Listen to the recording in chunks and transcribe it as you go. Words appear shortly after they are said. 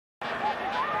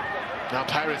Now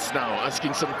Pirates now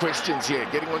asking some questions here,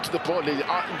 getting onto the ball. They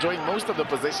are enjoying most of the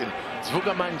possession.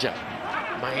 Vugamanja,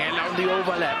 Mayela on the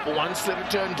overlap, wants the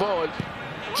return ball.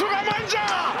 Vugamanja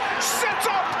sets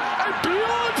up a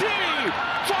beauty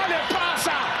for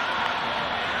Lepasa.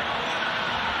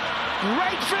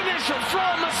 Great finish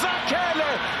from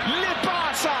Zakhele.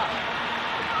 Lepasa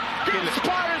gives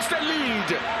Pirates the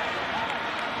lead.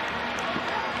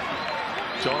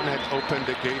 John had opened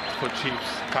the gate for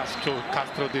Chiefs.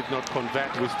 Castro did not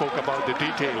convert. We spoke about the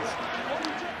details,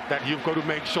 that you've got to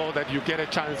make sure that you get a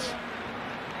chance,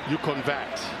 you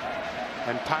convert.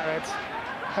 And Pirates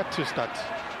had to start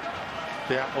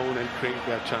their own and create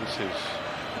their chances.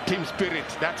 Team spirit,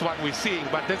 that's what we're seeing.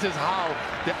 But this is how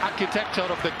the architecture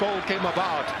of the goal came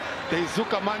about. There is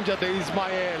Vugamanja, there is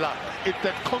Mayela. It's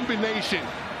that combination,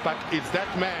 but it's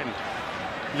that man,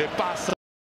 Lepasa.